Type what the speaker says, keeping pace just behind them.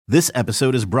This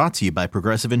episode is brought to you by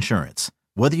Progressive Insurance.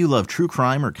 Whether you love true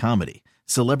crime or comedy,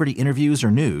 celebrity interviews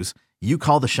or news, you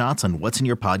call the shots on what's in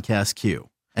your podcast queue.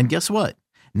 And guess what?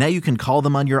 Now you can call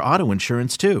them on your auto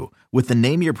insurance too with the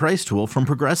Name Your Price tool from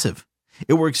Progressive.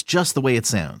 It works just the way it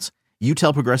sounds. You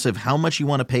tell Progressive how much you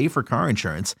want to pay for car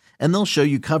insurance, and they'll show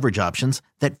you coverage options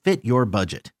that fit your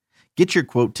budget. Get your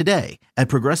quote today at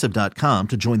Progressive.com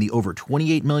to join the over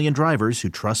 28 million drivers who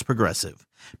trust Progressive.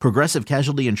 Progressive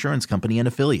Casualty Insurance Company and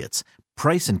Affiliates.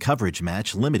 Price and coverage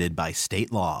match limited by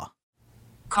state law.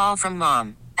 Call from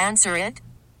mom. Answer it.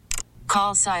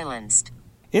 Call silenced.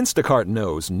 Instacart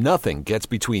knows nothing gets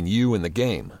between you and the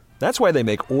game. That's why they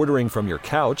make ordering from your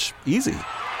couch easy.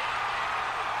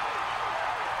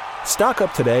 Stock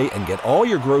up today and get all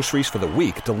your groceries for the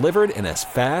week delivered in as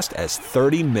fast as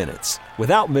 30 minutes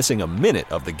without missing a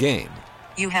minute of the game.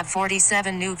 You have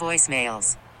 47 new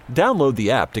voicemails. Download the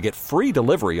app to get free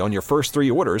delivery on your first 3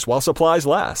 orders while supplies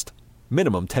last.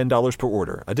 Minimum $10 per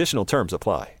order. Additional terms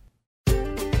apply.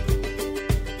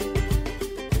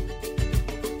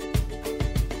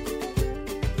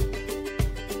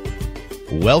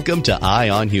 Welcome to Eye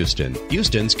on Houston,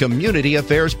 Houston's community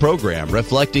affairs program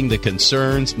reflecting the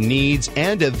concerns, needs,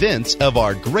 and events of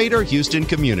our greater Houston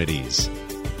communities.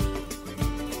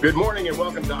 Good morning and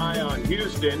welcome to Eye on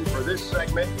Houston. For this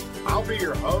segment, I'll be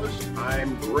your host.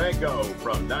 I'm Grego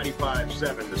from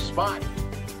 95.7 The Spot.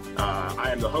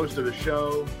 I am the host of the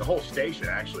show, the whole station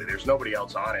actually. There's nobody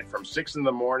else on it from 6 in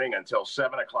the morning until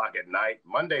 7 o'clock at night,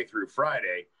 Monday through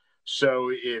Friday.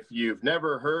 So if you've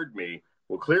never heard me,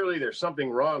 well, clearly there's something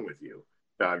wrong with you.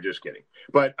 No, I'm just kidding.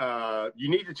 But you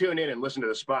need to tune in and listen to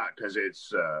The Spot because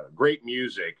it's great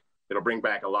music. It'll bring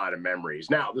back a lot of memories.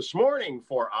 Now, this morning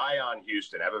for Eye on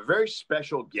Houston, I have a very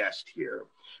special guest here.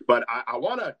 But I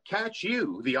want to catch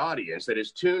you, the audience that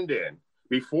is tuned in,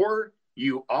 before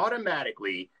you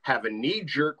automatically have a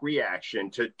knee-jerk reaction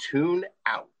to tune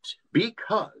out.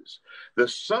 Because the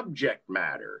subject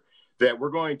matter that we're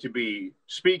going to be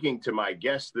speaking to my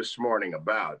guest this morning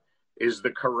about is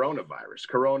the coronavirus.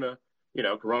 Coronavirus,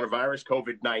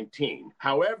 COVID-19.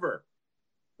 However,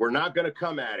 we're not going to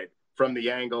come at it from the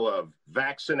angle of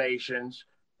vaccinations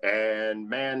and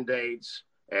mandates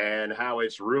and how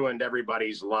it's ruined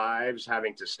everybody's lives,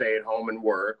 having to stay at home and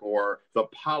work, or the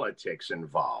politics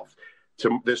involved.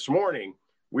 This morning,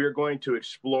 we are going to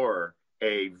explore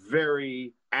a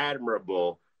very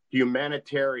admirable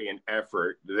humanitarian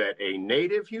effort that a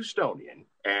native Houstonian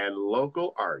and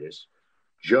local artist,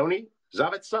 Joni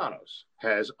Zavitsanos,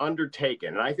 has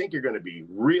undertaken. And I think you're going to be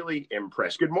really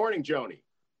impressed. Good morning, Joni.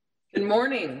 Good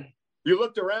morning. You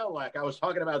looked around like I was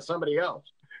talking about somebody else.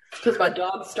 Because my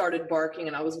dog started barking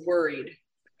and I was worried.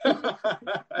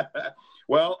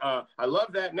 Well, I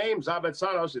love that name,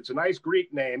 Zavitsanos. It's a nice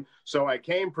Greek name. So I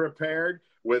came prepared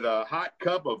with a hot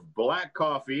cup of black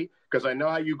coffee because I know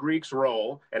how you Greeks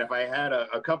roll. And if I had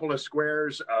a couple of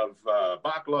squares of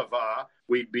baklava,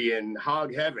 we'd be in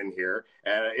hog heaven here.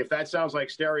 And if that sounds like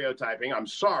stereotyping, I'm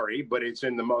sorry, but it's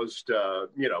in the most,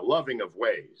 loving of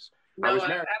ways. No,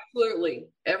 absolutely.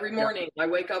 Every morning I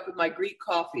wake up with my Greek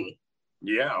coffee.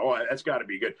 Yeah, that's got to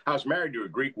be good. I was married to a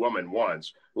Greek woman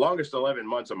once, longest 11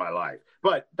 months of my life,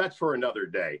 but that's for another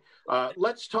day.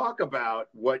 Let's talk about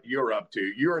what you're up to.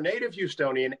 You're a native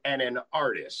Houstonian and an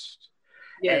artist.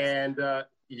 Yes. And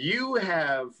you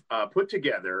have put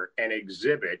together an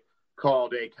exhibit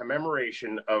called A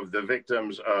Commemoration of the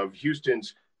Victims of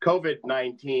Houston's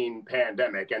COVID-19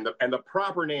 pandemic. And the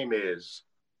proper name is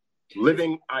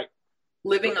Living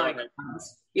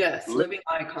Icons. Yes, Living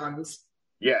Icons.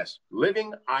 Yes,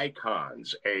 Living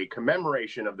Icons, a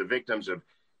commemoration of the victims of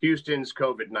Houston's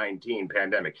COVID-19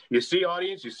 pandemic. You see,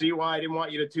 audience, you see why I didn't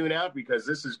want you to tune out? Because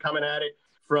this is coming at it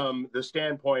from the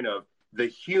standpoint of the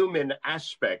human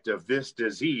aspect of this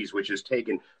disease, which has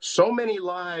taken so many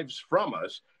lives from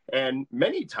us. And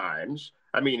many times,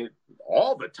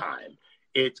 all the time,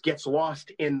 it gets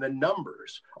lost in the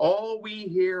numbers. All we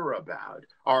hear about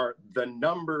are the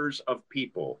numbers of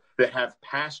people that have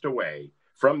passed away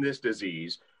from this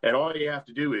disease. And all you have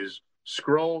to do is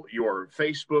scroll your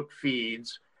Facebook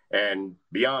feeds. And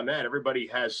beyond that, everybody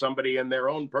has somebody in their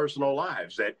own personal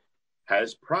lives that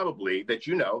has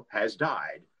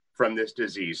died from this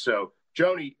disease. So,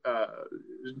 Joni,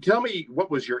 tell me,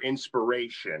 what was your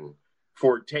inspiration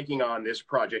for taking on this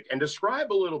project, and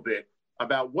describe a little bit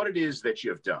about what it is that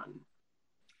you've done.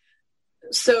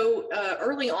 So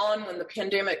early on when the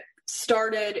pandemic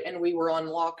started and we were on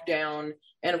lockdown,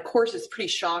 and of course it's pretty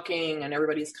shocking and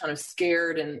everybody's kind of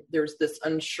scared, and there's this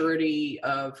unsurety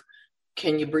of,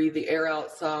 can you breathe the air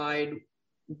outside?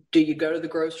 Do you go to the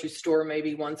grocery store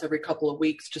maybe once every couple of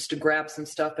weeks just to grab some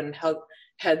stuff and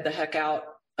head the heck out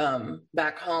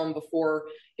back home before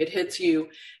it hits you.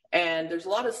 And there's a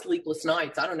lot of sleepless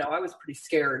nights. I don't know. I was pretty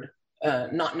scared,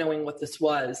 not knowing what this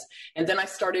was. And then I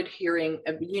started hearing,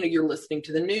 you're listening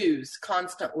to the news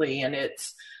constantly, and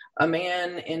it's a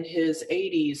man in his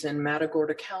 80s in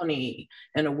Matagorda County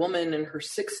and a woman in her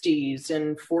 60s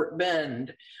in Fort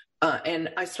Bend. And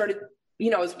I started,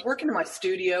 I was working in my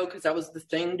studio because that was the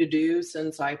thing to do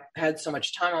since I had so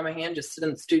much time on my hand, just sit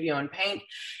in the studio and paint.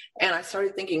 And I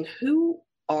started thinking, who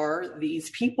are these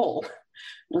people?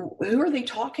 Who are they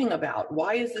talking about?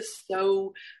 Why is this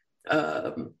so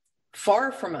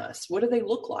far from us? What do they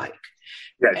look like?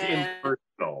 Yeah, it's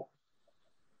impersonal.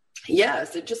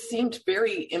 Yes, it just seemed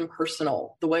very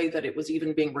impersonal, the way that it was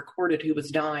even being recorded who was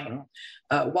dying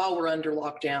while we're under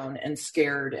lockdown and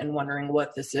scared and wondering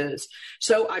what this is.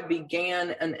 So I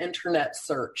began an internet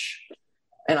search,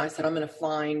 and I said, I'm going to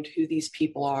find who these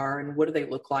people are and what do they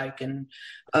look like. And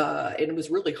it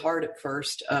was really hard at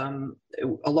first. A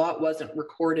lot wasn't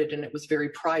recorded, and it was very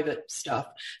private stuff.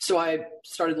 So I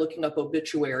started looking up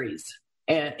obituaries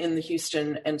in the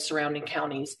Houston and surrounding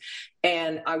counties,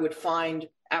 and I would find,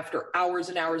 after hours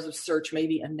and hours of search,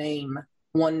 maybe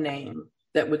one name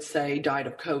that would say died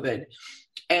of COVID.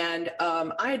 And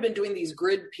I had been doing these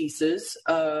grid pieces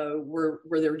where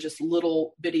there were just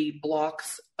little bitty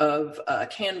blocks of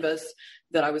canvas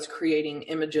that I was creating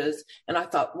images. And I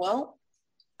thought, well,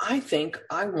 I think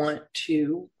I want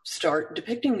to start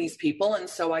depicting these people. And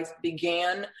so I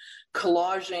began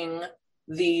collaging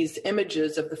these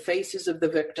images of the faces of the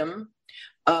victim.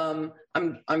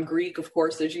 I'm Greek, of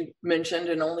course, as you mentioned,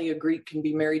 and only a Greek can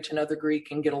be married to another Greek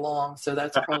and get along. So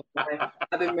that's probably why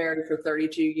I've been married for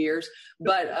 32 years.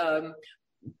 But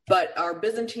our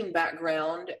Byzantine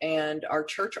background and our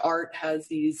church art has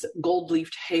these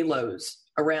gold-leafed halos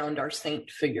around our saint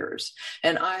figures.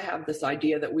 And I have this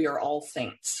idea that we are all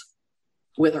saints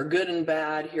with our good and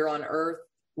bad here on earth.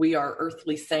 We are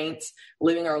earthly saints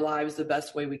living our lives the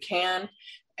best way we can.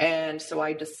 And so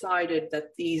I decided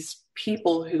that these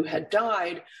people who had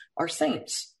died are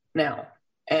saints now.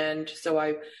 And so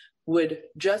I would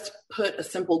just put a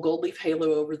simple gold leaf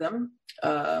halo over them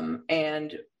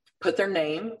and put their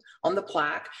name on the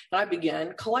plaque. And I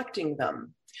began collecting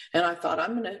them. And I thought,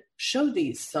 I'm going to show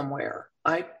these somewhere.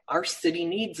 Our city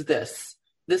needs this.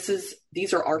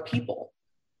 These are our people.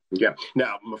 Yeah.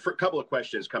 Now, a couple of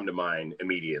questions come to mind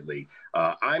immediately.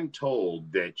 I'm told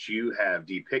that you have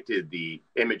depicted the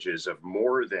images of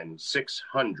more than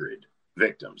 600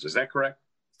 victims. Is that correct?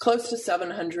 Close to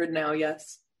 700 now,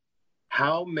 yes.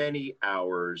 How many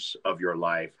hours of your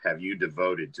life have you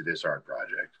devoted to this art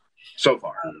project so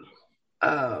far?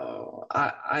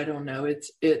 I don't know.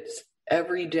 It's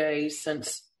every day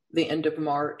since the end of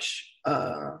March,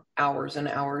 hours and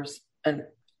hours. And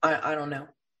I don't know.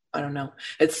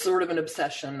 It's sort of an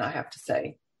obsession, I have to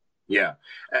say. Yeah.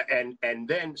 And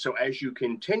then, so as you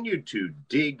continued to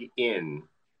dig in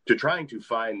to trying to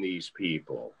find these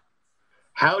people,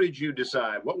 how did you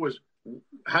decide,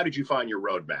 how did you find your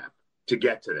roadmap to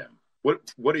get to them?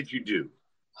 What did you do?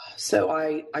 So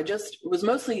it was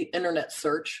mostly internet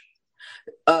search.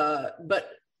 But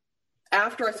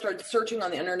after I started searching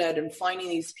on the internet and finding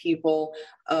these people,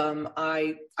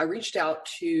 I reached out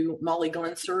to Molly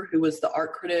Glenser, who was the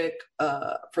art critic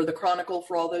for the Chronicle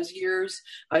for all those years.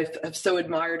 I have so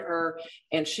admired her,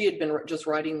 and she had been just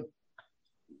writing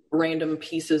random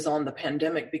pieces on the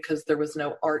pandemic because there was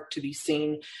no art to be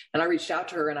seen. And I reached out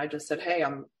to her and I just said, hey,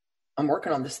 I'm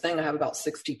working on this thing. I have about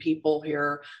 60 people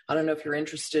here. I don't know if you're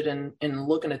interested in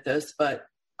looking at this, but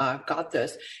I've got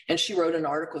this. And she wrote an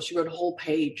article. She wrote a whole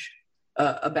page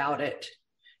about it.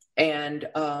 And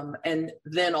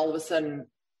then all of a sudden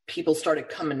people started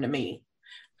coming to me,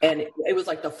 and it was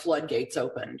like the floodgates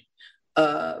opened,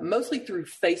 mostly through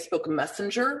Facebook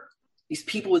Messenger. These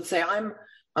people would say,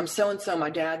 I'm so-and-so, my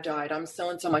dad died. I'm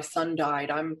so-and-so, my son died.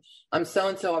 I'm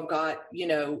so-and-so, I've got,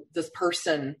 this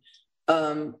person.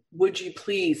 Would you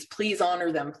please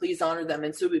honor them, please honor them.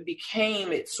 And so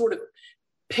it sort of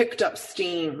picked up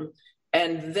steam.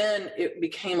 And then it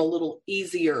became a little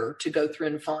easier to go through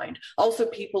and find. Also,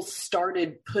 people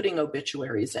started putting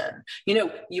obituaries in.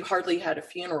 You hardly had a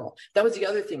funeral. That was the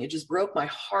other thing. It just broke my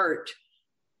heart.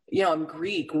 I'm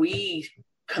Greek. We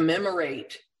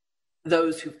commemorate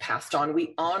those who've passed on.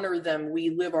 We honor them. We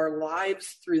live our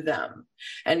lives through them.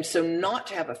 And so not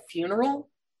to have a funeral,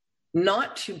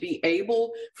 not to be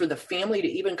able for the family to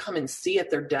even come and see at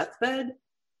their deathbed,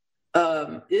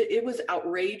 it was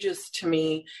outrageous to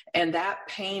me. And that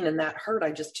pain and that hurt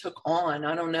I just took on.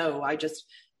 I don't know.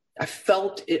 I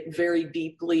felt it very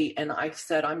deeply. And I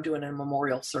said, I'm doing a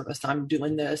memorial service. I'm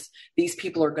doing this. These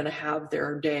people are going to have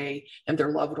their day, and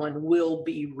their loved one will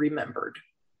be remembered.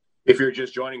 If you're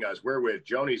just joining us, we're with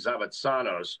Joni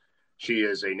Zavitsanos. She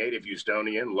is a native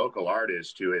Houstonian local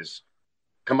artist who has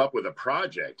come up with a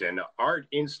project, an art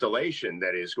installation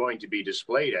that is going to be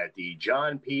displayed at the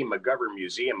John P. McGovern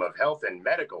Museum of Health and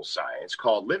Medical Science,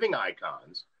 called Living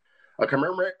Icons, a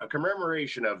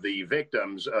commemoration of the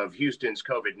victims of Houston's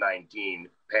COVID-19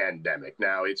 pandemic.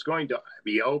 Now, it's going to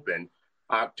be open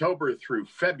October through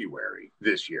February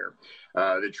this year.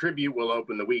 The tribute will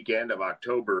open the weekend of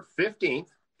October 15th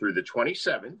through the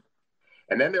 27th.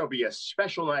 And then there'll be a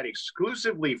special night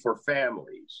exclusively for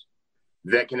families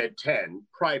that can attend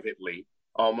privately,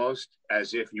 almost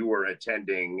as if you were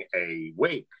attending a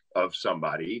wake of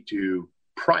somebody, to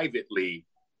privately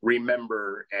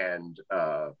remember and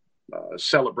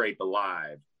celebrate the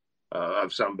life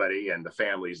of somebody and the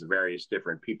families, the various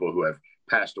different people who have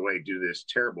passed away due to this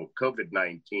terrible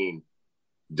COVID-19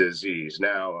 disease.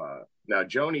 Now,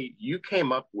 Joni, you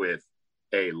came up with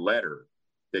a letter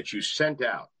that you sent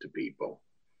out to people.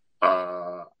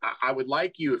 I would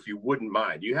like you, if you wouldn't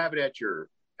mind, do you have it at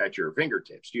your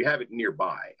fingertips? Do you have it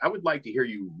nearby? I would like to hear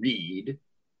you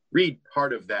read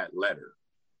part of that letter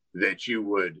that you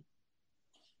would.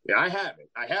 Yeah, I have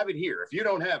it here. If you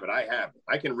don't have it, I have it.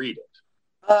 I can read it.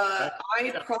 I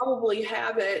probably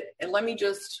have it, and let me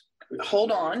just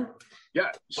hold on.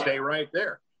 Yeah, stay right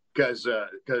there, because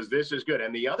this is good.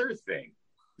 And the other thing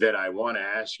that I want to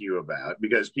ask you about,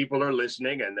 because people are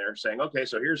listening and they're saying, okay,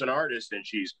 so here's an artist and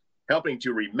she's helping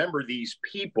to remember these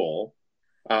people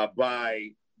by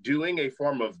doing a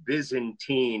form of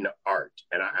Byzantine art.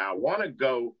 And I want to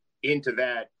go into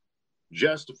that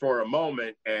just for a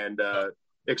moment and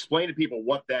explain to people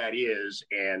what that is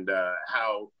and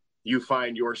how you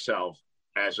find yourself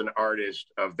as an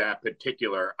artist of that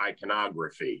particular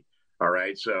iconography. All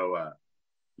right. So,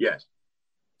 yes.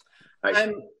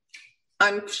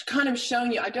 I'm kind of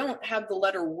showing you, I don't have the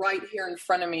letter right here in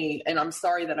front of me, and I'm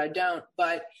sorry that I don't,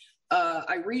 but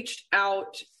I reached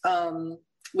out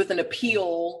with an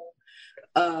appeal,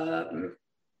 and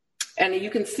you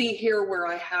can see here where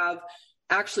I have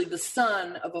actually the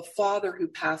son of a father who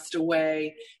passed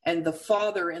away, and the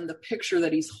father in the picture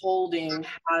that he's holding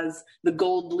has the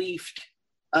gold-leafed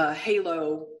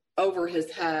halo over his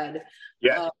head.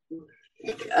 Yeah.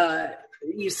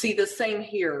 You see the same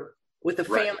here with a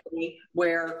family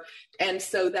and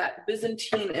so that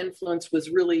Byzantine influence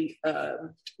was really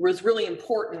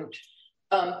important.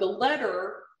 The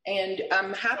letter, and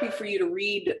I'm happy for you to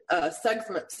read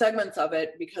segments of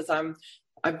it, because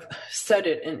I've said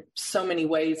it in so many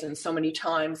ways and so many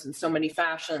times and so many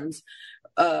fashions,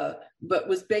 but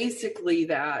was basically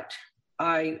that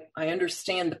I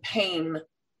understand the pain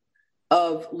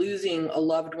of losing a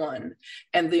loved one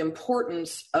and the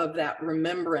importance of that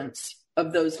remembrance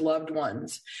of those loved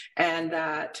ones, and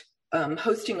that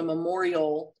hosting a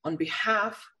memorial on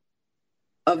behalf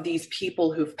of these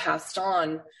people who've passed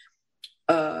on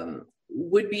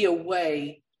would be a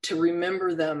way to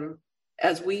remember them.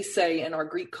 As we say in our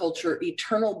Greek culture,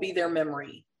 eternal be their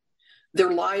memory.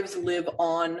 Their lives live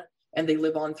on, and they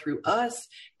live on through us.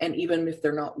 And even if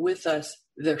they're not with us,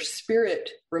 their spirit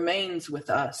remains with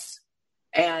us.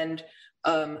 And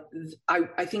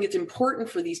I think it's important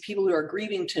for these people who are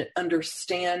grieving to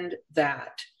understand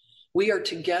that we are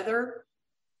together,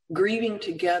 grieving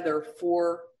together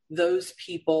for those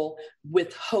people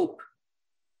with hope.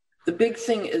 The big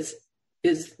thing is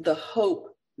the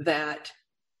hope that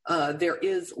there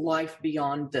is life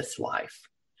beyond this life.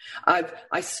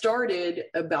 I started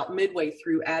about midway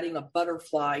through adding a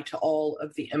butterfly to all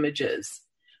of the images,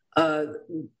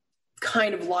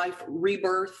 kind of life,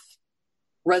 rebirth,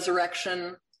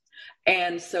 resurrection.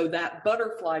 And so that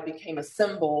butterfly became a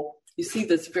symbol. You see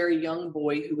this very young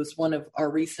boy who was one of our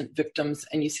recent victims,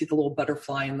 and you see the little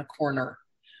butterfly in the corner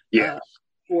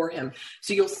for him.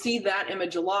 So you'll see that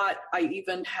image a lot. I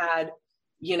even had,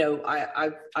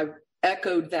 I've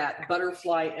echoed that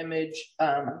butterfly image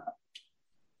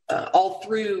all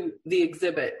through the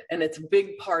exhibit, and it's a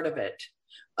big part of it.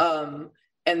 And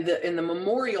the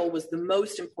memorial was the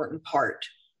most important part.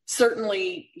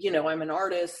 Certainly, I'm an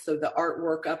artist, so the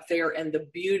artwork up there and the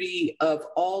beauty of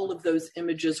all of those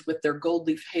images with their gold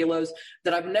leaf halos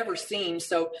that I've never seen.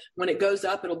 So when it goes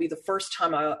up, it'll be the first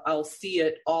time I'll see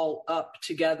it all up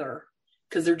together,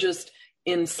 because they're just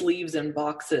in sleeves and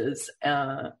boxes.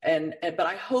 But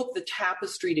I hope the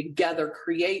tapestry together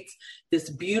creates this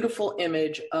beautiful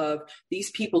image of these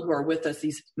people who are with us,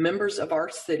 these members of our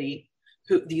city,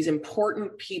 these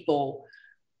important people.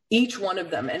 Each one of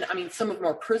them, and I mean, some of them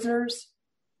are prisoners.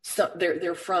 So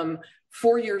they're from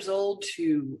 4 years old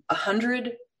to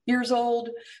 100 years old.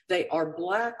 They are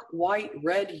black, white,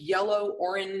 red, yellow,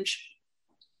 orange,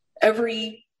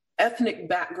 every ethnic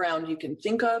background you can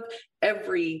think of,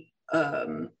 every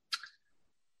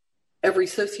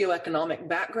socioeconomic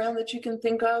background that you can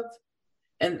think of.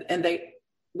 And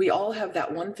we all have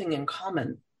that one thing in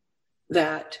common,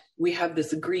 that we have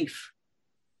this grief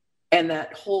and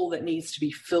that hole that needs to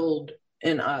be filled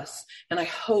in us. And I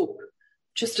hope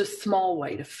just a small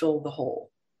way to fill the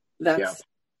hole. That's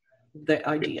the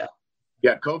idea.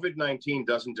 Yeah, COVID-19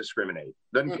 doesn't discriminate,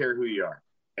 doesn't care who you are.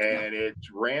 And it's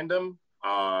random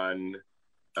on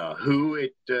who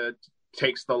it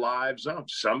takes the lives of.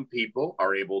 Some people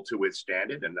are able to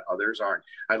withstand it and others aren't.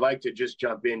 I'd like to just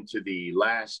jump into the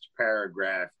last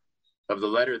paragraph of the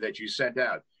letter that you sent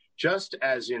out. Just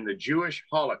as in the Jewish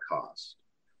Holocaust,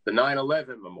 the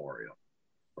 9/11 memorial,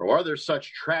 or other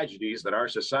such tragedies that our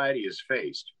society has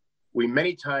faced, we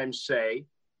many times say,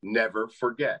 never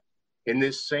forget. In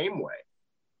this same way,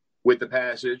 with the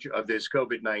passage of this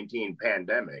COVID-19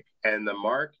 pandemic and the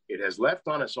mark it has left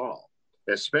on us all,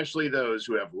 especially those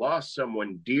who have lost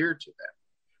someone dear to them,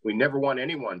 we never want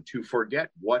anyone to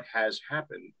forget what has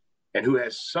happened and who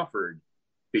has suffered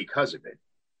because of it.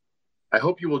 I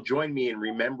hope you will join me in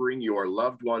remembering your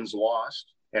loved ones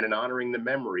lost and in honoring the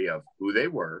memory of who they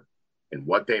were and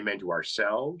what they meant to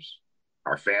ourselves,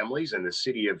 our families, and the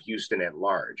city of Houston at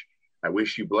large. I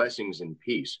wish you blessings and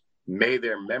peace. May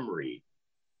their memory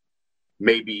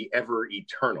may be ever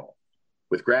eternal.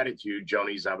 With gratitude,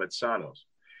 Joni Zavitsanos.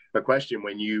 A question: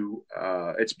 when you,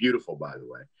 it's beautiful, by the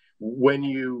way, when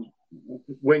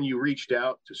you reached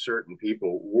out to certain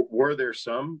people, were there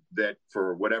some that,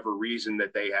 for whatever reason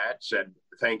that they had, said,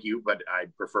 thank you, but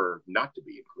I'd prefer not to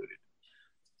be included?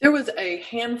 There was a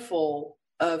handful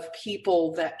of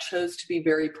people that chose to be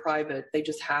very private. They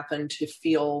just happened to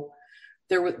feel,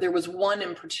 there was one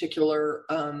in particular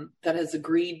that has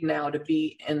agreed now to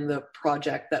be in the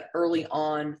project, that early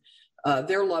on,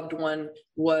 their loved one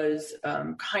was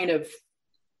kind of,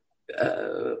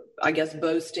 I guess,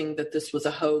 boasting that this was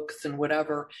a hoax and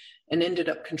whatever, and ended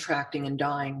up contracting and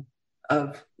dying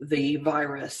of the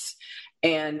virus.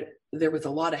 And there was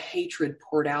a lot of hatred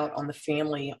poured out on the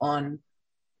family, on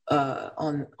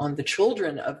the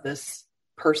children of this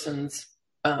person's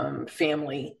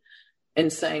family,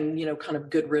 and saying, kind of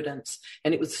good riddance.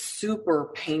 And it was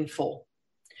super painful.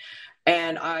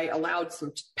 And I allowed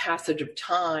some passage of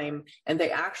time, and they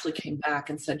actually came back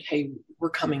and said, hey, we're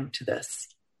coming to this.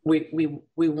 We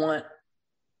want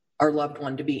our loved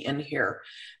one to be in here.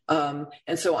 And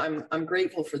so I'm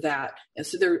grateful for that. And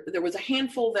so there was a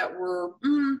handful that were,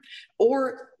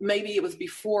 or maybe it was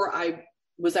before I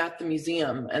was at the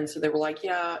museum. And so they were like,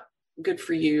 yeah, good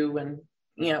for you. And,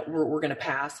 we're going to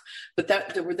pass. But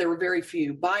there were very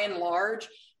few. By and large,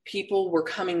 people were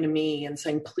coming to me and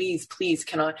saying, please,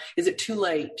 is it too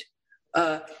late?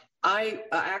 I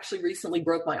actually recently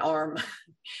broke my arm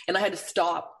and I had to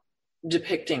stop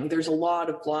depicting. There's a lot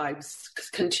of lives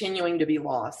continuing to be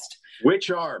lost.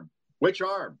 Which arm?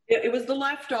 It was the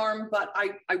left arm, but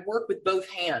I work with both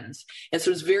hands. And so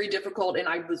it was very difficult, and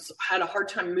I had a hard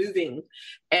time moving.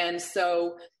 And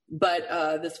so,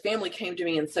 but this family came to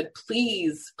me and said,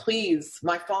 please,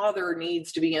 my father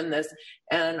needs to be in this.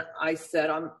 And I said,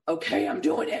 I'm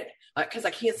doing it, because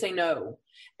I can't say no.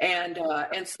 And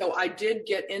so I did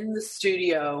get in the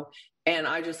studio, and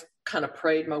I just kind of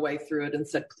prayed my way through it and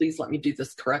said, please let me do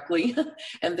this correctly.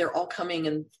 And they're all coming,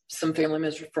 and some family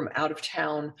members from out of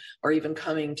town are even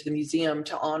coming to the museum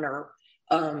to honor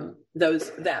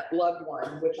that loved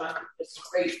one, which I'm just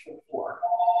grateful for.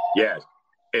 Yes,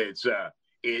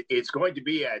 it's going to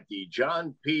be at the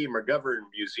John P. McGovern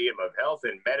Museum of Health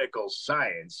and Medical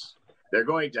Science. They're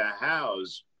going to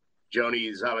house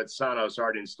Joni Zavitsanos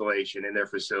art installation in their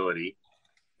facility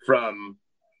from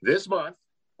this month,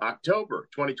 October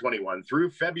 2021, through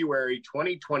February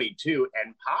 2022,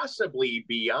 and possibly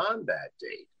beyond that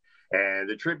date. And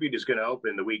the tribute is going to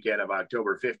open the weekend of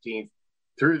October 15th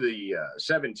through the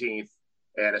 17th,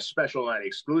 and a special night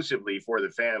exclusively for the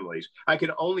families. I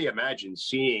can only imagine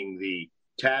seeing the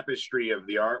tapestry of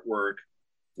the artwork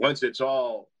once it's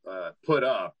all put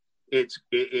up.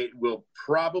 It will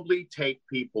probably take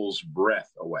people's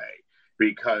breath away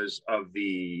because of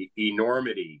the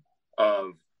enormity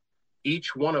of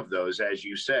each one of those, as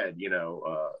you said,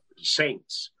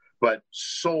 saints, but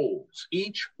souls.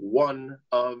 Each one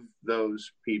of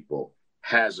those people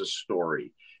has a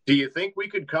story. Do you think we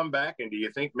could come back, and do you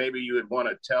think maybe you would want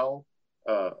to tell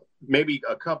maybe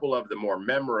a couple of the more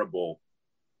memorable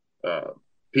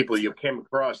people you came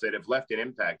across that have left an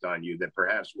impact on you that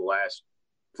perhaps will last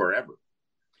forever?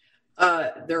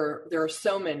 There are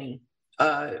so many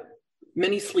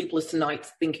sleepless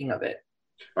nights thinking of it.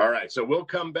 All right, so we'll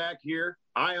come back here.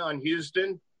 Eye on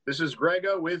Houston. This is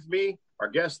Grego. With me Our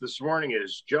guest this morning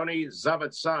is Joni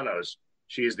Zavitsanos.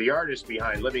 She is the artist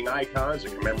behind Living Icons, a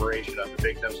commemoration of the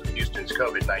victims of Houston's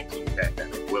COVID-19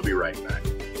 pandemic. We'll be right back.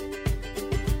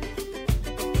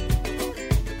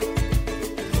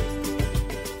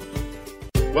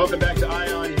 Welcome back to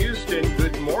Eye on Houston.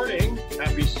 Good morning.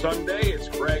 Happy Sunday. It's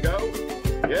Grego.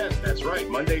 Yes, that's right.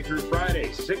 Monday through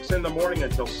Friday, 6 in the morning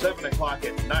until 7 o'clock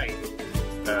at night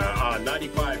on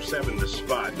 95.7 The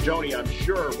Spot. Joni, I'm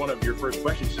sure one of your first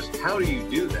questions is, how do you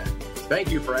do that?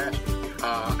 Thank you for asking.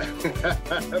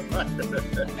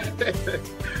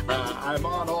 I'm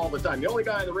on all the time. The only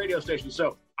guy on the radio station.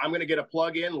 So I'm going to get a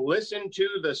plug in. Listen to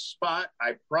The Spot.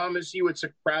 I promise you it's a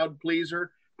crowd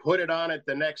pleaser. Put it on at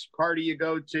the next party you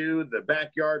go to, the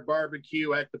backyard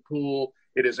barbecue, at the pool.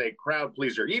 It is a crowd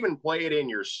pleaser. Even play it in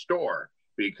your store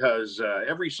because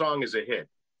every song is a hit.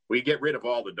 We get rid of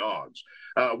all the dogs.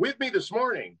 With me this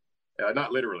morning,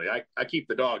 not literally, I keep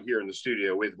the dog here in the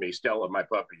studio with me. Stella, my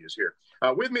puppy, is here.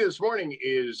 With me this morning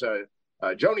is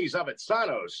Joni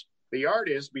Zavitsanos, the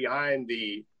artist behind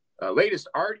the latest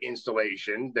art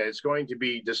installation that's going to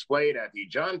be displayed at the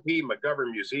John P.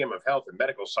 McGovern Museum of Health and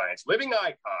Medical Science, Living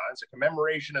Icons, a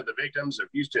commemoration of the victims of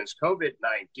Houston's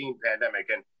COVID-19 pandemic.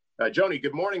 And Joni,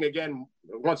 good morning again,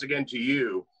 once again to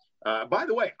you. By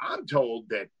the way, I'm told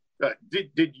that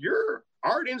did your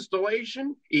art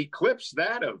installation eclipse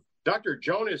that of Dr.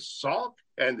 Jonas Salk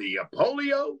and the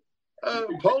polio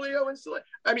installation?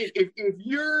 I mean, if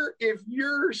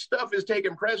your stuff is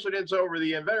taking precedence over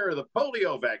the inventor of the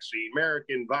polio vaccine,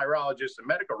 American virologist and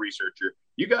medical researcher,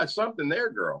 you got something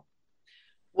there, girl.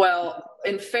 Well,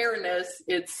 in fairness,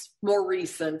 it's more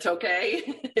recent, okay?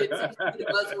 It's the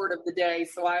buzzword of the day,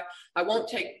 so I won't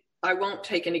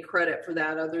take any credit for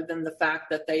that, other than the fact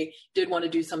that they did want to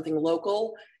do something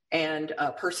local and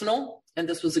personal, and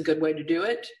this was a good way to do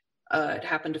it. It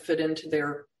happened to fit into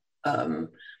their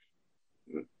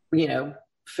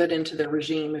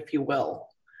regime, if you will.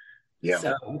 Yeah.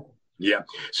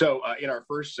 So in our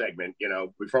first segment,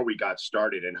 before we got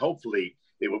started, and hopefully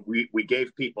we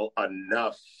gave people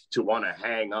enough to want to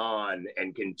hang on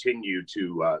and continue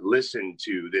to listen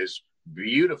to this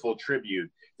beautiful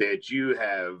tribute that you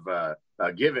have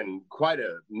given quite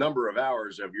a number of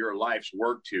hours of your life's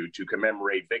work to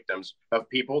commemorate victims of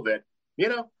people that,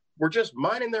 were just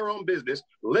minding their own business,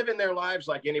 living their lives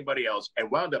like anybody else,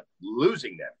 and wound up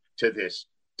losing them to this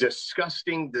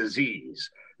disgusting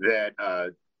disease that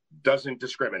doesn't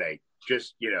discriminate.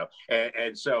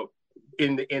 And so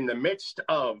in the midst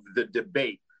of the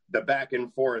debate, the back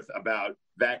and forth about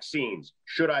vaccines,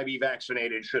 should I be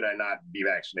vaccinated? Should I not be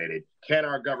vaccinated? Can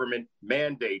our government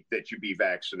mandate that you be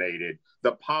vaccinated?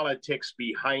 The politics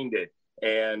behind it,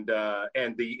 and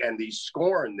the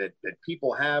scorn that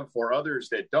people have for others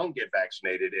that don't get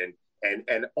vaccinated,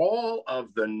 and all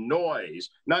of the noise,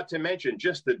 not to mention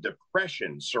just the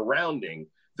depression surrounding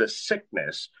the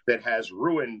sickness that has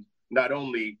ruined not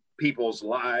only people's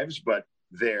lives, but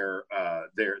their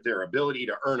ability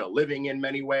to earn a living in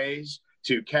many ways,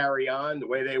 to carry on the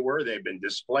way they were. They've been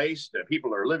displaced.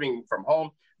 People are living from home.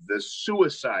 The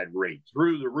suicide rate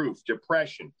through the roof,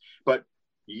 depression. But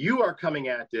you are coming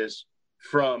at this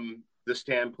from the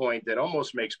standpoint that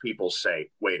almost makes people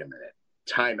say, wait a minute,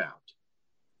 time out.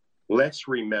 Let's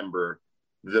remember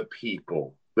the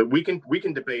people. That we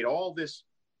can debate all this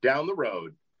down the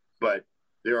road, but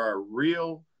there are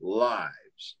real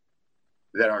lives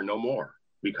that are no more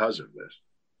because of this.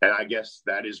 And I guess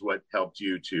that is what helped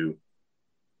you to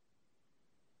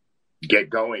get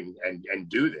going and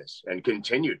do this and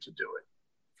continue to do it.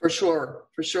 For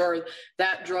sure.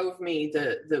 That drove me,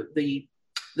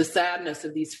 the sadness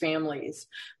of these families.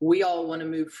 We all want to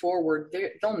move forward.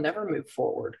 They'll never move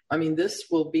forward. I mean, this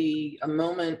will be a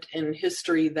moment in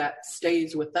history that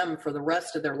stays with them for the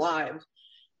rest of their lives.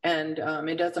 And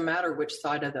it doesn't matter which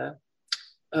side of the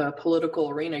political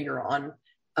arena you're on.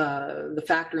 The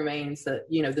fact remains that,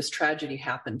 this tragedy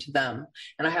happened to them.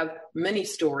 And I have many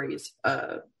stories,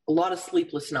 a lot of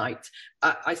sleepless nights.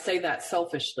 I say that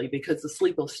selfishly because the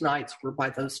sleepless nights were by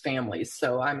those families.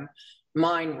 So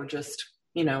mine were just,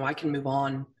 I can move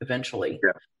on eventually.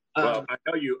 Yeah. Well,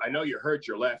 I know you hurt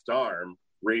your left arm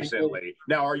recently.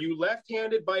 Now, are you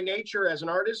left-handed by nature as an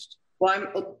artist? Well,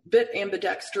 I'm a bit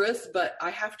ambidextrous, but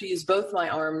I have to use both my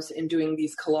arms in doing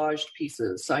these collaged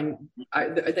pieces.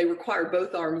 They require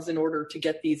both arms in order to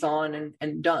get these on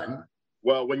and done.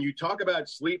 Well, when you talk about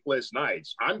sleepless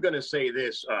nights, I'm going to say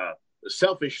this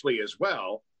selfishly as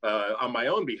well on my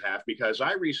own behalf, because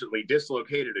I recently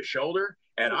dislocated a shoulder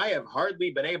and I have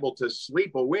hardly been able to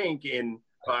sleep a wink in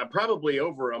probably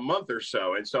over a month or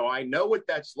so. And so I know what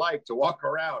that's like to walk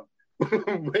around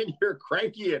when you're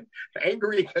cranky and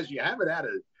angry because you haven't had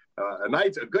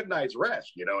a good night's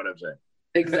rest. You know what I'm saying?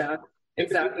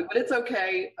 Exactly. But it's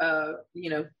okay.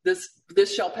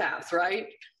 This shall pass, right?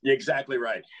 Exactly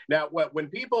right. Now, when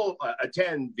people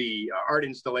attend the art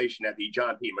installation at the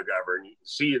John P. McGovern, you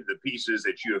see the pieces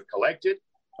that you have collected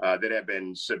that have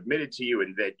been submitted to you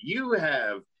and that you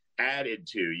have added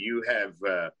to. You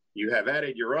have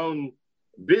added your own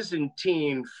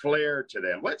Byzantine flair to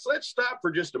them. Let's stop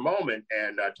for just a moment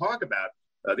and talk about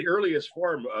the earliest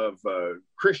form of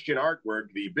Christian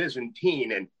artwork, the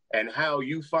Byzantine, and how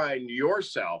you find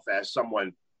yourself as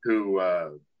someone who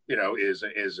is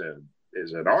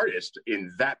an artist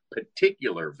in that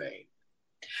particular vein.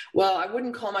 Well, I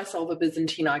wouldn't call myself a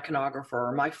Byzantine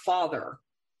iconographer. My father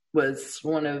was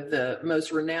one of the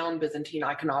most renowned Byzantine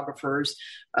iconographers.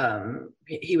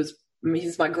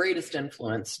 He's my greatest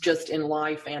influence, just in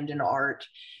life and in art.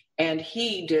 And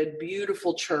he did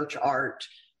beautiful church art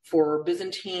for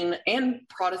Byzantine and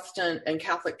Protestant and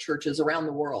Catholic churches around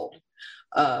the world.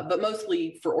 But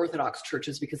mostly for Orthodox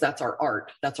churches, because that's our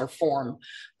art, that's our form.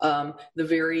 The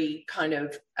very kind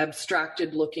of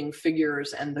abstracted looking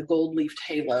figures and the gold leafed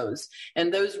halos.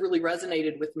 And those really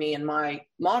resonated with me. And my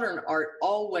modern art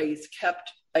always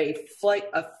kept a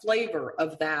flavor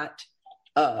of that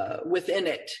within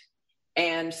it.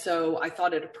 And so I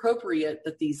thought it appropriate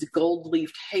that these gold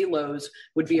leafed halos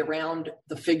would be around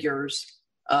the figures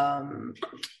of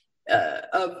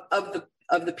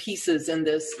the pieces in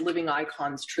this Living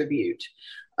Icons tribute,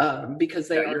 because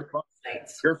they are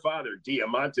saints. Your father,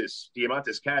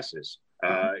 Diamantis Cassis,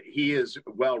 he is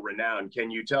well renowned.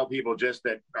 Can you tell people just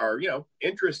that are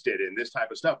interested in this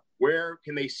type of stuff, where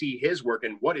can they see his work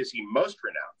and what is he most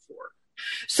renowned for?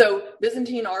 So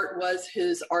Byzantine art was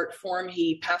his art form.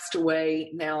 He passed away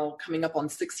now coming up on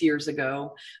 6 years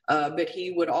ago, but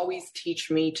he would always teach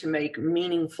me to make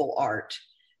meaningful art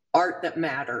that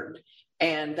mattered.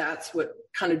 And that's what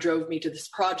kind of drove me to this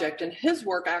project. And his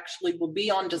work actually will be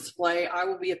on display. I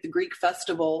will be at the Greek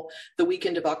Festival the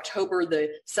weekend of October the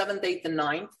 7th, 8th, and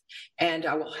 9th. And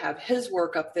I will have his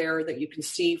work up there that you can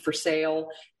see for sale,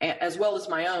 as well as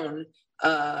my own.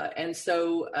 And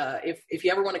so if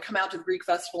you ever want to come out to the Greek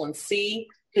Festival and see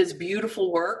his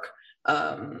beautiful work,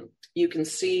 you can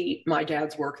see my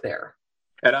dad's work there.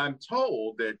 And I'm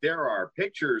told that there are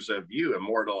pictures of you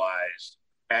immortalized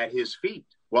at his feet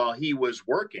while he was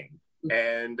working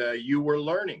and you were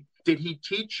learning. Did he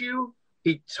teach you?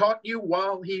 He taught you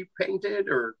while he painted,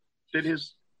 or did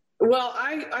his... Well,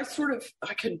 I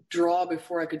could draw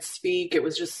before I could speak. It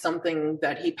was just something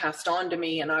that he passed on to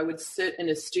me, and I would sit in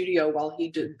his studio while he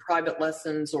did private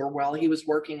lessons or while he was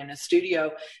working in his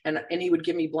studio, and he would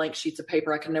give me blank sheets of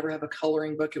paper. I could never have a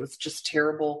coloring book. It was just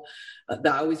terrible.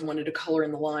 I always wanted to color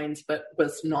in the lines, but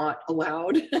was not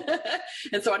allowed.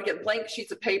 And so I'd get blank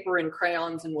sheets of paper and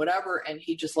crayons and whatever, and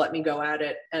he just let me go at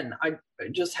it, and I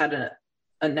just had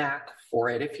a knack for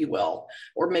it, if you will.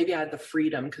 Or maybe I had the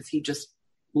freedom because he just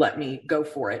let me go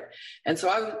for it. And so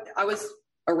I was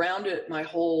around it my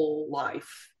whole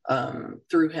life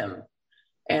through him.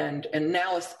 And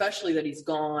now, especially that he's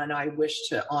gone, I wish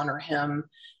to honor him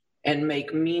and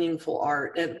make meaningful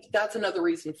art. And that's another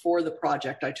reason for the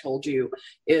project I told you,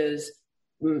 is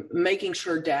making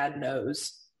sure Dad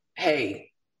knows,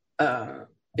 hey, I'm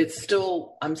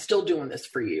still doing this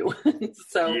for you.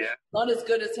 So yeah. Not as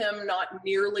good as him, not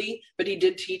nearly, but he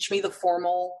did teach me the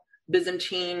formal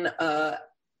Byzantine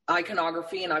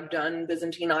iconography, and I've done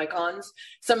Byzantine icons.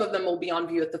 Some of them will be on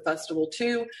view at the festival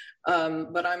too,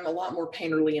 but I'm a lot more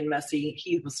painterly and messy.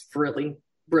 He was really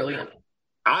brilliant.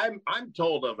 I'm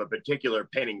told of a particular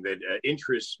painting that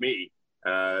interests me,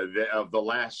 of the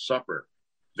Last Supper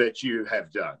that you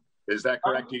have done. Is that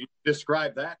correct? Can you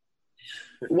describe that?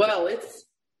 Well, it's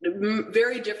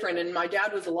very different, and my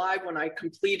dad was alive when I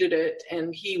completed it,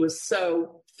 and he was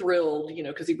so thrilled,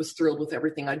 because he was thrilled with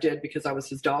everything I did because I was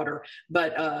his daughter.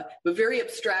 But very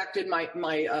abstracted. My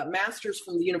master's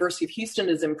from the University of Houston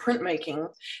is in printmaking,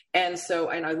 and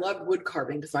I love wood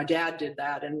carving because my dad did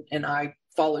that, and I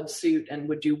followed suit and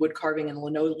would do wood carving and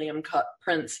linoleum cut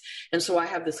prints. And so I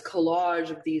have this collage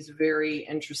of these very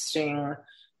interesting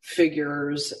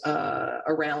figures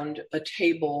around a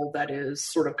table that is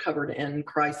sort of covered in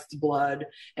Christ's blood,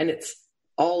 and it's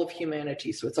all of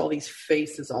humanity. So it's all these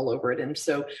faces all over it. And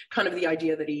so kind of the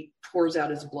idea that he pours out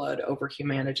his blood over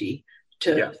humanity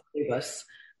to save us.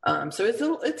 So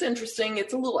it's interesting.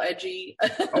 It's a little edgy.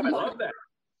 Oh, I love that.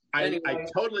 Anyway. I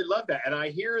totally love that. And I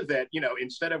hear that,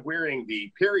 instead of wearing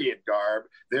the period garb,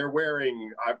 they're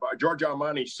wearing Giorgio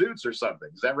Armani suits or something.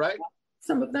 Is that right?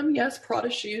 Some of them, yes.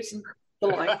 Prada shoes and the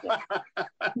like.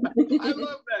 I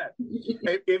love that.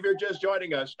 If you're just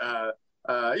joining us,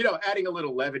 adding a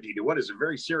little levity to what is a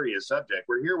very serious subject.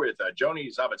 We're here with Joni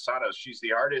Zavitsanos. She's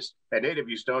the artist and Native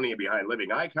Houstonian behind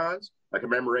Living Icons, a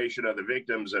commemoration of the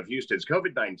victims of Houston's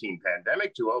COVID-19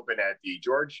 pandemic, to open at the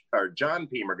John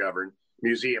P. McGovern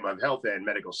Museum of Health and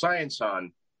Medical Science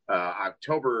on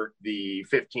October the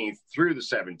 15th through the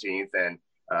 17th, and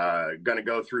going to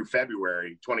go through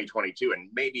February 2022 and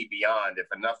maybe beyond if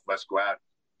enough of us go out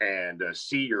and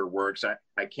see your works.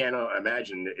 I can't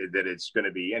imagine that it's going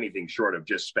to be anything short of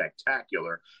just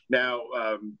spectacular. Now,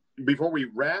 before we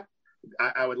wrap,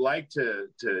 I would like to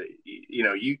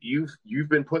you've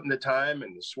been putting the time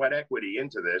and the sweat equity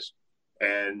into this,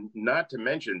 and not to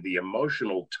mention the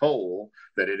emotional toll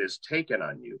that it has taken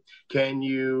on you. Can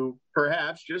you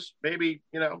perhaps just maybe,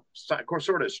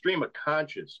 sort of stream of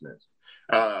consciousness,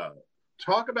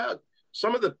 talk about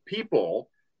some of the people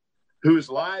whose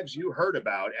lives you heard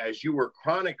about as you were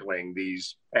chronicling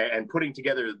these and putting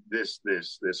together this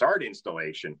art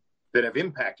installation that have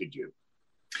impacted you?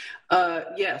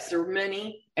 Yes, there were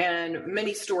many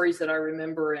stories that I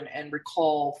remember and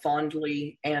recall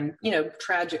fondly, and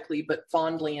tragically, but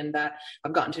fondly, in that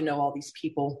I've gotten to know all these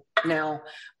people now.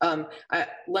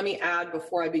 Let me add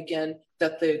before I begin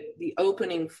that the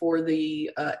opening for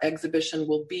the exhibition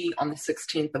will be on the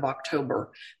 16th of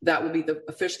October. That will be the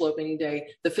official opening day.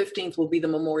 The 15th will be the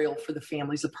memorial for the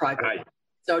families of private. Right.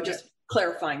 So just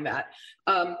clarifying that.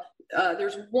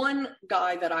 There's one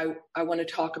guy that I want to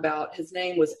talk about. His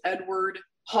name was Edward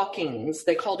Hawkins.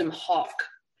 They called him Hawk.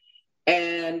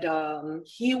 And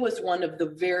he was one of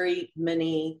the very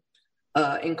many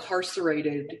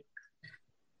incarcerated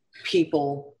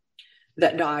people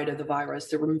that died of the virus.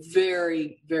 There were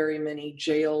very, very many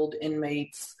jailed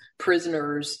inmates,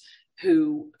 prisoners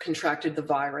who contracted the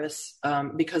virus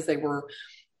because they were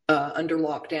under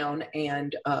lockdown,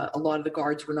 and a lot of the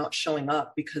guards were not showing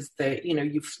up because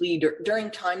you flee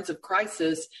during times of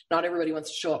crisis. Not everybody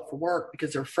wants to show up for work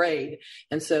because they're afraid.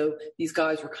 And so these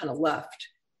guys were kind of left,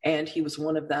 and he was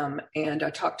one of them. And I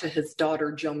talked to his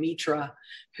daughter, Jo Mitra,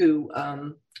 who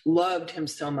loved him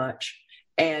so much.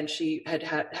 And she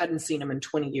hadn't seen him in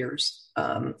 20 years.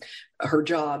 Her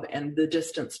job and the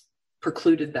distance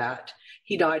precluded that.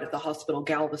 He died at the hospital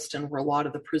Galveston, where a lot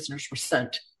of the prisoners were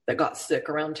sent that got sick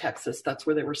around Texas. That's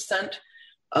where they were sent.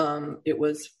 It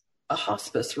was a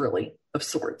hospice, really, of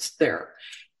sorts there.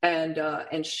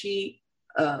 And she,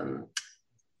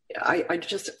 I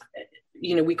just,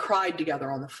 we cried together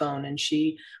on the phone. And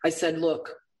I said,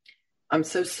 look, I'm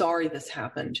so sorry this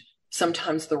happened.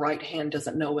 Sometimes the right hand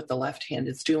doesn't know what the left hand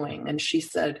is doing. And she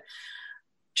said,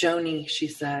 Joni, she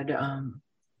said,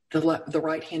 the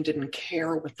right hand didn't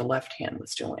care what the left hand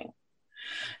was doing.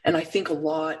 And I think a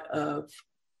lot of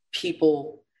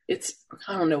people,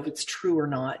 I don't know if it's true or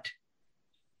not,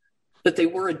 but they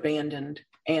were abandoned.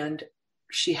 And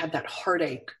she had that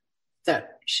heartache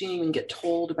that she didn't even get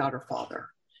told about her father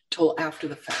till after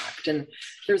the fact. And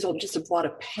there's just a lot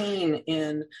of pain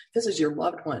in, this is your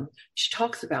loved one. She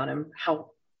talks about him,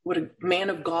 what a man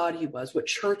of God he was, what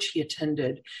church he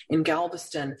attended in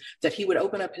Galveston, that he would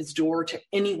open up his door to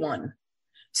anyone.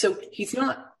 So he's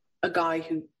not a guy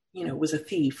who, was a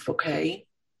thief, okay?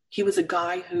 He was a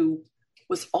guy who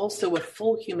was also a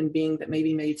full human being that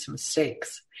maybe made some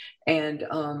mistakes. And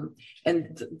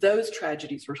those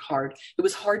tragedies were hard. It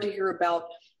was hard to hear about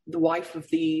the wife of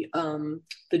the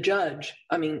judge.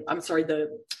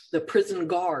 The prison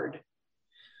guard,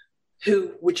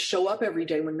 who would show up every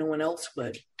day when no one else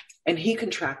would. And he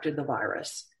contracted the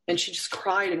virus, and she just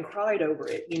cried and cried over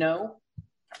it,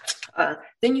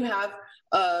 Then you have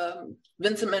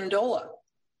Vincent Mendola,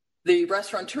 the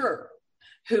restaurateur,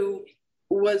 who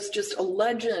was just a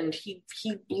legend. He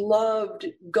loved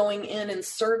going in and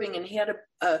serving, and he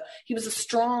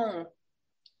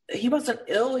wasn't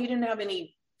ill. He didn't have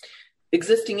any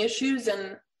existing issues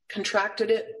and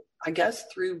contracted it, I guess,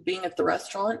 through being at the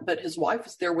restaurant, but his wife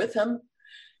was there with him.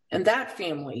 And that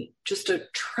family, just a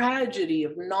tragedy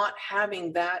of not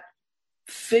having that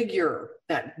figure,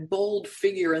 that bold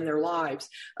figure in their lives.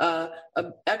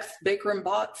 Ex-Baker and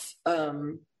Bott's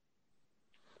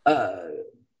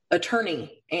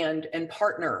attorney and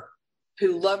partner,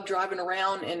 who loved driving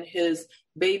around in his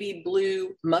baby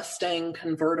blue Mustang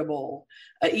convertible,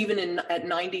 even at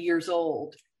 90 years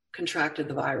old, contracted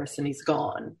the virus, and he's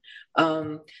gone.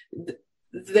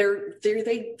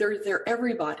 They're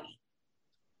everybody.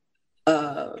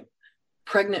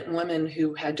 Pregnant women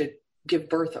who had to give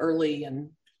birth early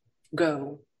and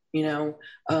go, a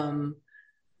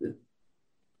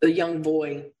young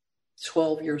boy,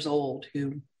 12 years old,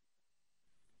 who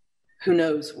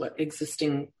knows what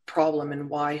existing problem and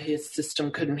why his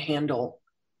system couldn't handle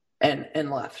and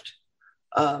left.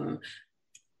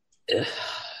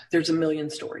 There's a million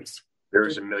stories.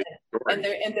 There's a million stories.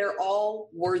 And they're all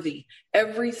worthy.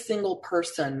 Every single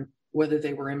person, whether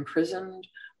they were imprisoned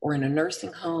or in a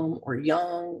nursing home or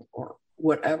young or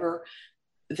whatever,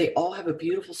 they all have a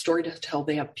beautiful story to tell.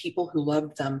 They have people who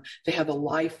loved them. They have a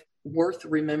life worth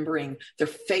remembering. Their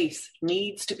face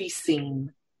needs to be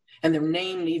seen and their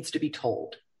name needs to be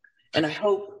told. And I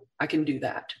hope I can do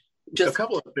that. A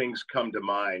couple of things come to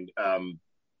mind.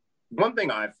 One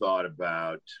thing I've thought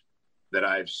about that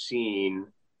I've seen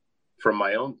from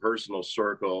my own personal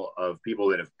circle of people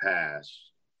that have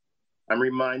passed, I'm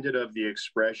reminded of the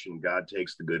expression, God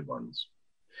takes the good ones.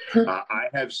 I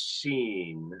have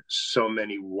seen so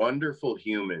many wonderful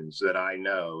humans that I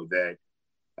know that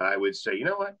I would say, you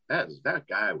know what, that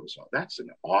guy that's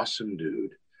an awesome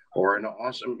dude or an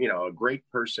awesome, a great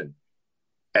person.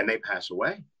 And they pass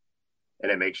away.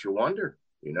 And it makes you wonder,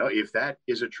 if that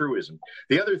is a truism.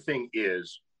 The other thing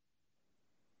is,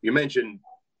 you mentioned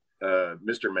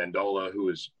Mr. Mandola, who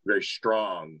is very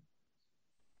strong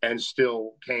and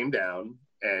still came down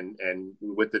and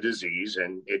with the disease,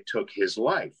 and it took his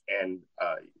life. And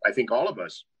I think all of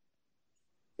us,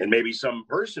 and maybe some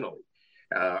personally,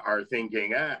 are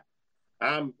thinking,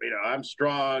 I'm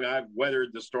strong. I've weathered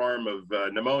the storm of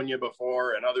pneumonia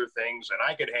before and other things, and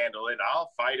I could handle it.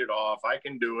 I'll fight it off. I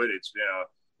can do it.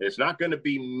 It's not going to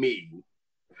be me,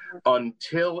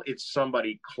 until it's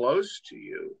somebody close to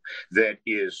you that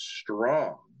is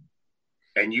strong,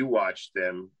 and you watch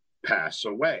them pass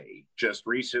away. Just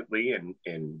recently,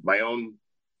 in my own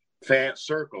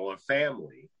circle of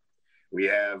family, we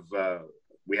had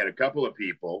a couple of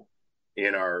people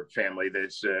in our family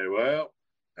that said, well,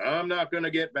 I'm not going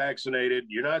to get vaccinated.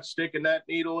 You're not sticking that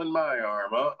needle in my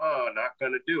arm. Not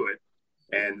going to do it.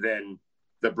 And then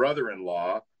the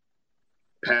brother-in-law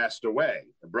passed away.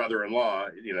 The brother-in-law,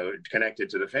 connected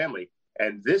to the family.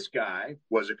 And this guy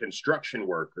was a construction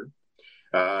worker.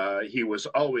 He was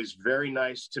always very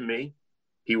nice to me.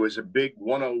 He was a big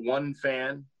 101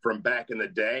 fan from back in the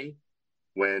day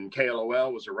when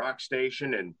KLOL was a rock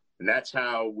station. And that's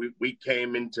how we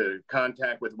came into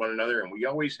contact with one another. And we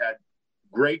always had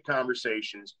great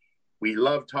conversations. We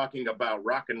loved talking about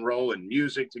rock and roll and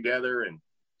music together,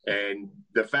 and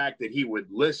the fact that he would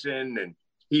listen, and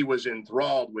he was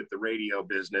enthralled with the radio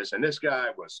business. And this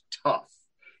guy was tough.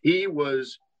 He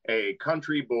was a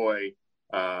country boy,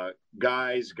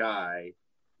 guy's guy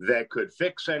that could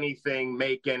fix anything,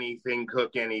 make anything,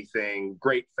 cook anything,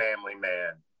 great family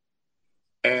man.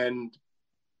 And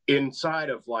inside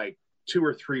of like 2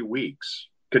 or 3 weeks,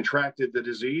 contracted the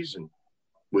disease and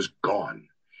was gone.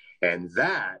 And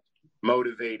that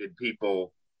motivated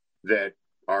people that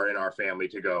are in our family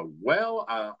to go, well,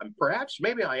 perhaps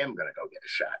maybe I am going to go get a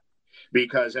shot.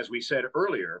 Because as we said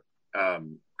earlier,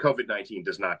 COVID-19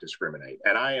 does not discriminate.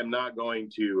 And I am not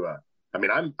going to,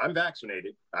 I'm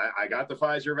vaccinated. I got the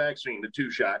Pfizer vaccine, the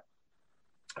 2-shot.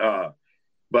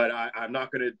 But I'm not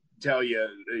going to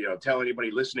tell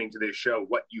anybody listening to this show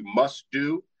what you must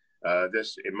do.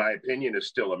 This, in my opinion, is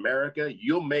still America.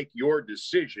 You'll make your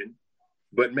decision,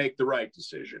 but make the right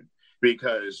decision,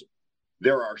 because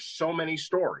there are so many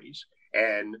stories.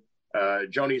 And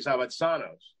Joni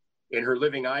Zavitsanos, in her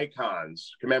Living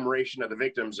Icons, commemoration of the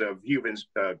victims of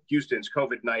Houston's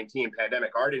COVID-19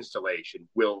 pandemic art installation,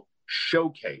 will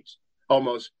showcase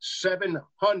almost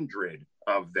 700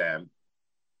 of them,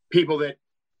 people that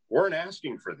weren't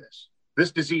asking for this.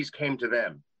 This disease came to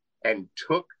them and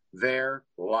took their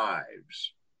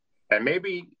lives. And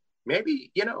maybe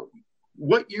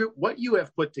what you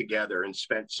have put together and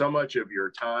spent so much of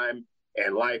your time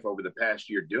and life over the past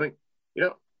year doing,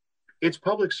 it's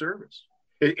public service.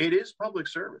 It is public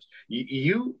service.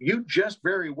 You just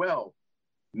very well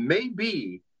may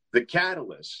be the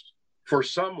catalyst for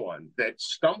someone that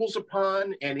stumbles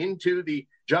upon and into the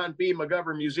John B.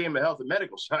 McGovern Museum of Health and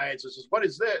Medical Sciences says, what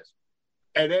is this?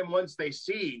 And then once they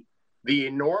see the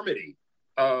enormity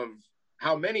of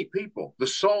how many people, the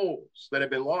souls that have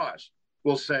been lost,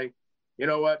 will say, you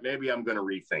know what, maybe I'm going to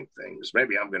rethink things.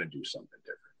 Maybe I'm going to do something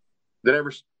different. Did it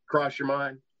ever cross your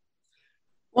mind?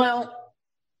 Well,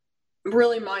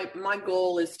 really, my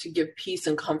goal is to give peace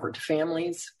and comfort to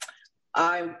families.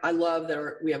 I love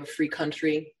that we have a free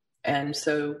country, and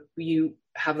so you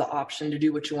have the option to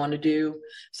do what you want to do.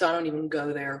 So I don't even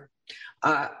go there.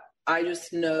 I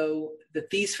just know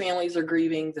that these families are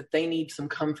grieving, that they need some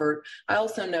comfort. I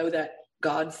also know that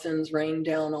God sends rain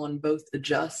down on both the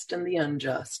just and the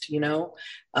unjust. We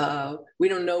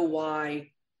don't know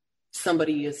why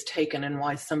somebody is taken and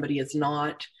why somebody is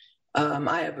not.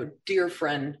 I have a dear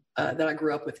friend that I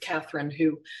grew up with, Catherine,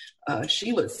 who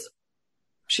she was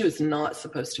not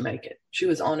supposed to make it. She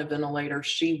was on a ventilator.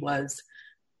 She was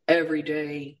every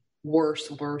day,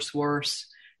 worse.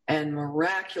 And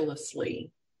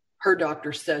miraculously, her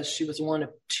doctor says she was one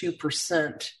of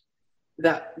 2%,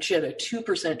 that she had a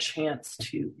 2% chance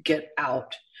to get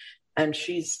out, and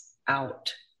she's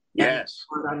out. Yes.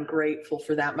 And I'm grateful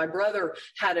for that. My brother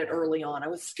had it early on. I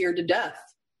was scared to death.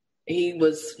 He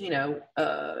was,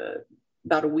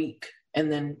 about a week and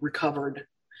then recovered.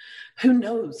 Who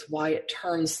knows why it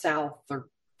turns south or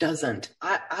doesn't?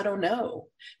 I don't know.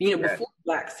 Before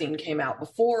the vaccine came out,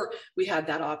 before we had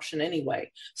that option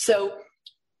anyway. So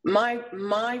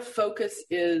my focus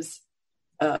is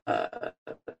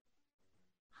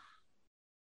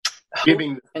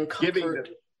giving and comfort.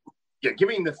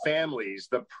 Giving the families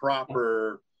the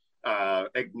proper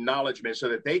acknowledgement so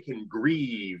that they can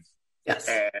grieve, yes,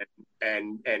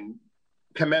 and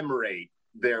commemorate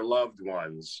their loved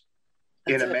ones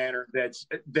in a manner that's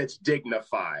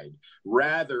dignified,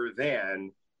 rather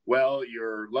than, well,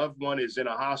 your loved one is in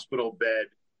a hospital bed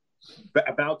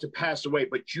about to pass away,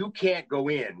 but you can't go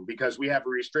in because we have a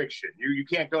restriction. You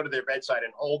can't go to their bedside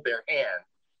and hold their hand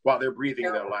while they're breathing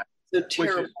their last. So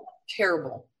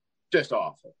terrible. Just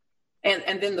awful.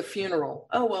 And then the funeral.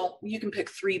 Oh, well, you can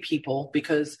pick 3 people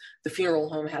because the funeral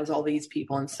home has all these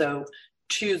people. And so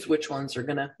choose which ones are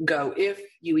going to go, if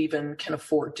you even can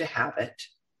afford to have it,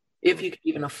 if you can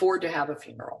even afford to have a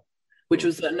funeral, which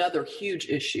was another huge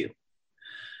issue.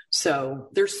 So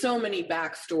there's so many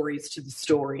backstories to the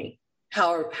story,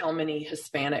 how many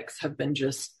Hispanics have been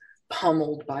just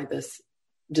pummeled by this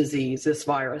disease, this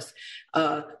virus.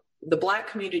 The Black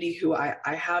community, who I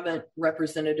haven't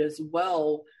represented as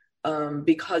well,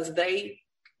 because they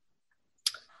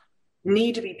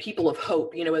need to be people of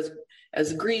hope.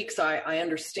 As Greeks, I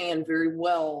understand very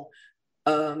well,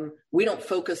 we don't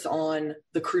focus on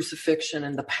the crucifixion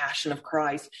and the passion of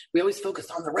Christ. We always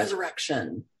focus on the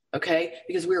resurrection, okay?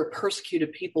 Because we are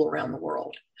persecuted people around the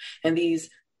world. And these,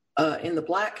 in the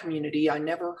Black community, I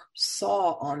never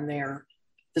saw on there,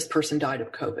 this person died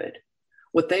of COVID.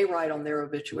 What they write on their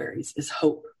obituaries is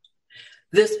hope.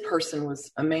 This person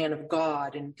was a man of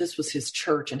God, and this was his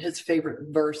church, and his favorite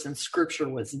verse in scripture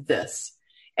was this.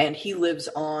 And he lives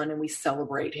on, and we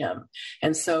celebrate him.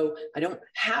 And so I don't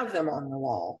have them on the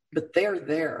wall, but they're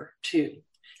there too.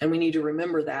 And we need to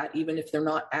remember that, even if they're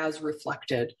not as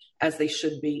reflected as they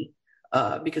should be,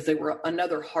 because they were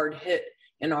another hard hit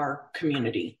in our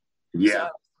community. Yeah. So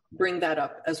bring that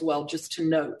up as well, just to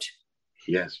note.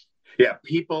 Yes. Yeah.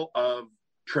 People of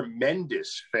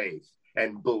tremendous faith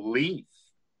and belief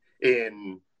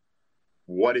in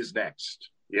what is next,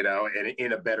 and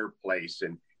in a better place,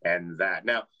 and that.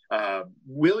 Now,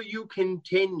 will you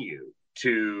continue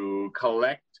to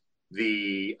collect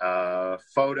the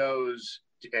photos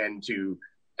and to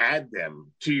add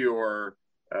them to your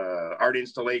art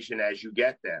installation as you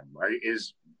get them?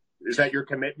 Is that your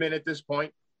commitment at this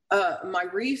point? My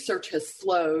research has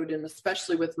slowed, and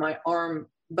especially with my arm,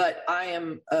 but I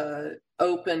am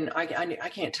open. I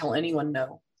can't tell anyone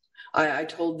no. I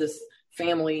told this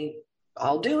family,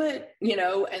 I'll do it,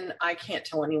 and I can't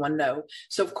tell anyone no.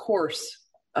 So of course,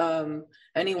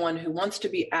 anyone who wants to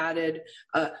be added,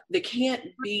 they can't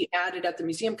be added at the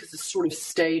museum because it's sort of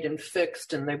stayed and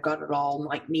fixed, and they've got it all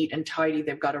like neat and tidy.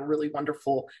 They've got a really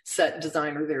wonderful set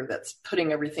designer there that's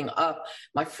putting everything up.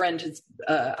 My friend has,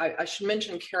 I should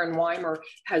mention, Karen Weimer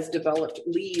has developed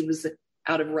leaves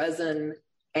out of resin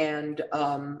and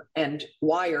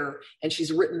wire, and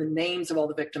she's written the names of all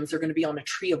the victims. They're going to be on a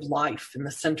tree of life in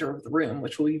the center of the room,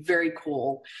 which will be very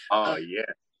cool. Oh, yeah.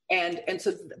 And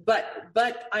so, but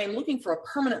I am looking for a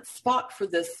permanent spot for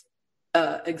this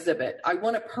exhibit. I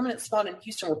want a permanent spot in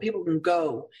Houston where people can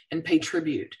go and pay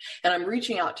tribute. And I'm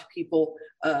reaching out to people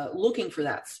looking for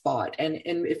that spot. And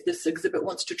if this exhibit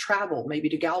wants to travel, maybe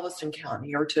to Galveston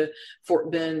County or to Fort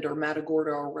Bend or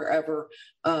Matagorda or wherever,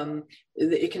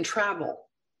 it can travel.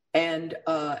 And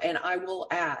I will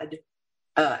add,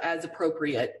 as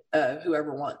appropriate,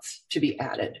 whoever wants to be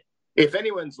added. If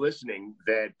anyone's listening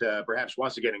that perhaps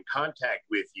wants to get in contact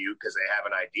with you because they have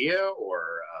an idea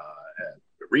or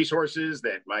resources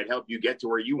that might help you get to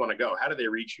where you want to go, how do they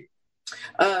reach you?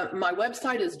 My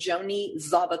website is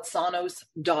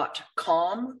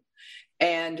jonizavitsanos.com,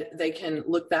 and they can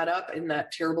look that up in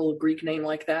that terrible Greek name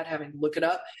like that, having to look it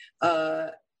up.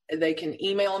 They can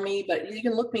email me, but you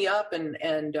can look me up, and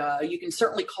you can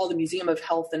certainly call the Museum of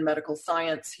Health and Medical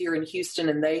Science here in Houston,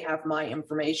 and they have my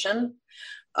information.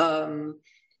 And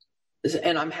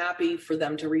I'm happy for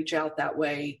them to reach out that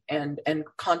way and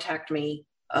contact me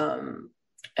and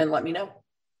let me know.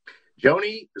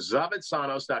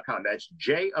 JoniZavitsanos.com. That's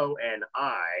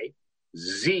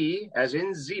Z as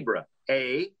in zebra,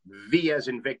 A, V as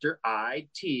in Victor, I,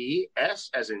 T, S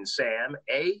as in Sam,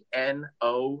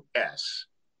 ANOS.com.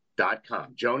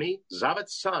 Joni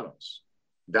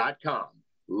Zavitsanos.com.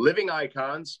 Living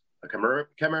Icons, a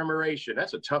commemoration.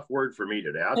 That's a tough word for me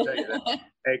today. I'll tell you that.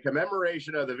 A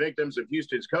commemoration of the victims of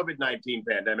Houston's COVID-19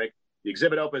 pandemic. The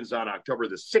exhibit opens on October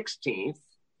the 16th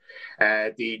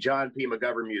at the John P.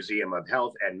 McGovern Museum of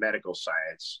Health and Medical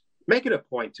Science. Make it a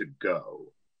point to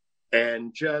go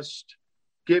and just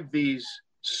give these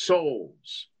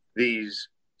souls, these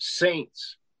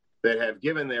saints that have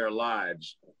given their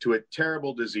lives to a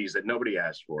terrible disease that nobody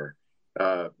asked for,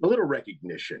 a little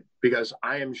recognition, because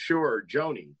I am sure,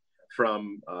 Joni,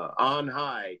 from on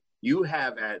high, you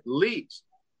have at least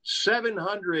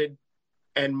 700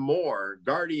 and more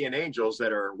guardian angels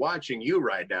that are watching you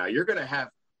right now. You're going to have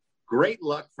great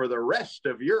luck for the rest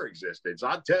of your existence.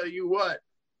 I'll tell you what.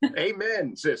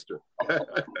 Amen, sister.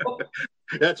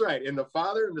 That's right. In the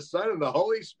Father and the Son and the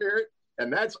Holy Spirit.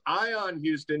 And that's Ion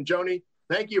Houston. Joni,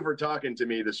 thank you for talking to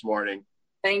me this morning.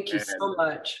 Thank you so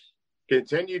much.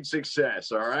 Continued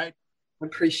success. All right.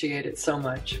 Appreciate it so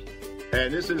much.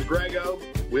 And this is Grego.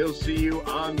 We'll see you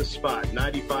on the spot.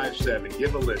 95.7.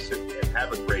 Give a listen and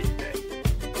have a great day.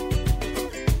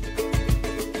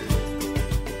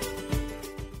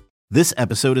 This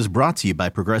episode is brought to you by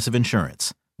Progressive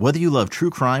Insurance. Whether you love true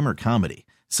crime or comedy,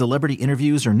 celebrity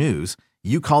interviews or news,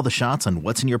 you call the shots on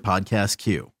what's in your podcast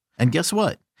queue. And guess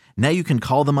what? Now you can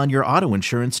call them on your auto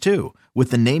insurance too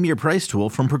with the Name Your Price tool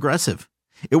from Progressive.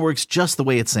 It works just the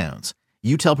way it sounds.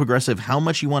 You tell Progressive how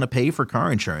much you want to pay for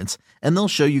car insurance, and they'll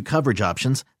show you coverage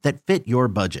options that fit your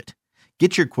budget.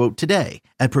 Get your quote today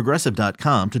at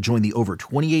Progressive.com to join the over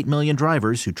 28 million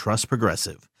drivers who trust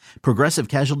Progressive. Progressive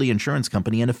Casualty Insurance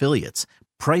Company and Affiliates.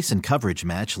 Price and coverage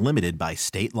match limited by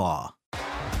state law.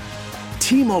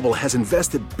 T-Mobile has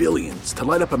invested billions to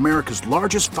light up America's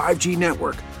largest 5G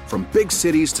network, from big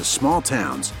cities to small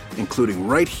towns, including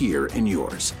right here in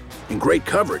yours. And great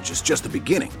coverage is just the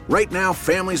beginning. Right now,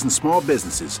 families and small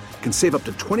businesses can save up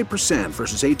to 20%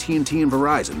 versus AT&T and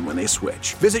Verizon when they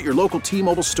switch. Visit your local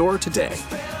T-Mobile store today.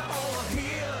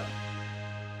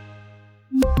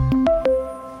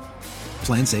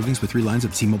 Plan savings with 3 lines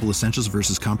of T-Mobile Essentials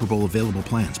versus comparable available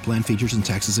plans. Plan features and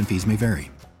taxes and fees may vary.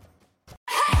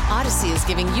 Odyssey is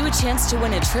giving you a chance to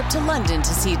win a trip to London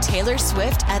to see Taylor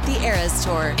Swift at the Eras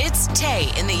Tour. It's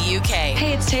Tay in the UK.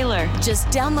 Hey, it's Taylor. Just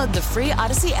download the free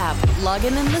Odyssey app, log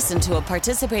in and listen to a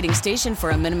participating station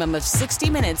for a minimum of 60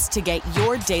 minutes to get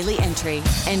your daily entry.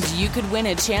 And you could win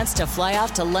a chance to fly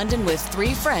off to London with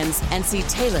 3 friends and see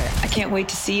Taylor. I can't wait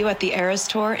to see you at the Eras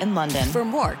Tour in London. For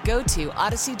more, go to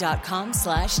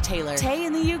odyssey.com/Taylor. Tay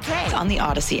in the UK. On the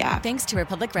Odyssey app. Thanks to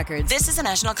Republic Records. This is a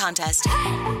national contest.